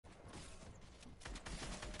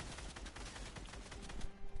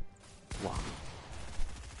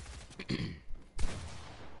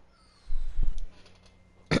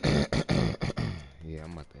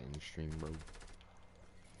stream, bro.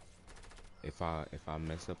 If I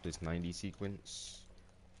mess up this 90 sequence,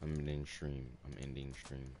 I'm ending stream.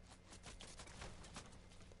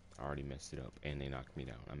 I already messed it up, and they knocked me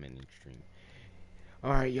down. I'm ending stream.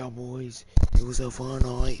 Alright, y'all boys. It was a fun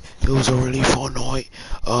night. It was a really fun night.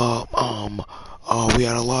 We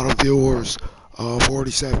had a lot of viewers.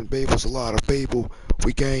 47 people was a lot of people.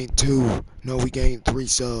 We gained 3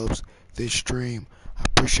 subs this stream. I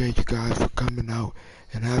appreciate you guys for coming out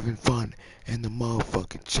and having fun in the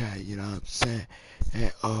motherfucking chat, you know what I'm saying?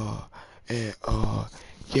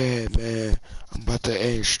 Yeah, man. I'm about to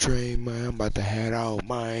end stream, man. I'm about to head out,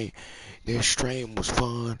 man. This stream was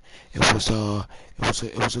fun. It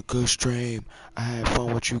was a good stream. I had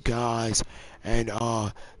fun with you guys, and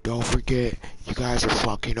don't forget, you guys are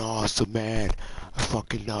fucking awesome, man. I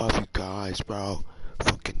fucking love you guys, bro.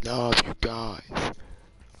 Fucking love you guys.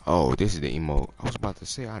 Oh, this is the emote. I was about to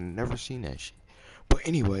say I never seen that shit. But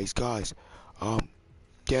anyways, guys,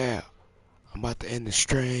 yeah, I'm about to end the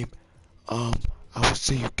stream. I will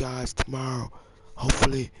see you guys tomorrow,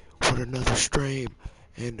 hopefully with another stream,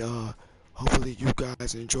 and hopefully you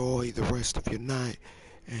guys enjoy the rest of your night.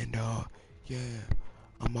 And yeah,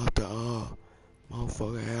 I'm out to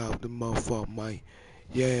motherfucker have the motherfucker, mate.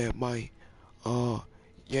 Yeah, mate.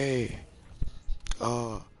 Yeah.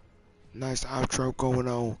 Nice outro going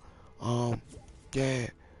on. Yeah.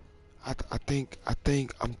 I think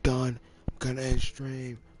I'm done. I'm gonna end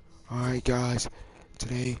stream. Alright, guys.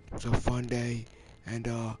 Today was a fun day, and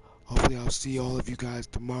hopefully I'll see all of you guys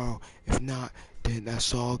tomorrow. If not, then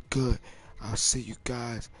that's all good. I'll see you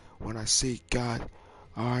guys when I see God.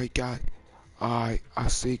 Alright, God. Alright, I'll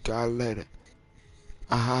see God later.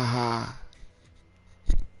 Ah ha ha.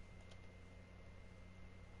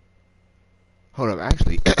 Hold up,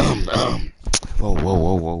 actually. Whoa, whoa,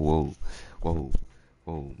 whoa, whoa, whoa, whoa,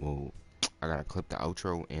 whoa, whoa. I gotta clip the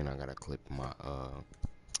outro, and I gotta clip my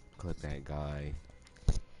clip that guy.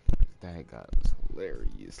 That guy was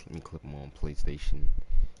hilarious. Let me clip him on PlayStation,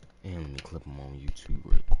 and let me clip him on YouTube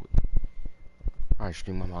real quick. Alright,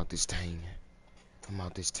 stream, I'm out this thing. I'm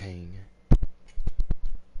out this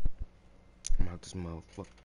motherfucker.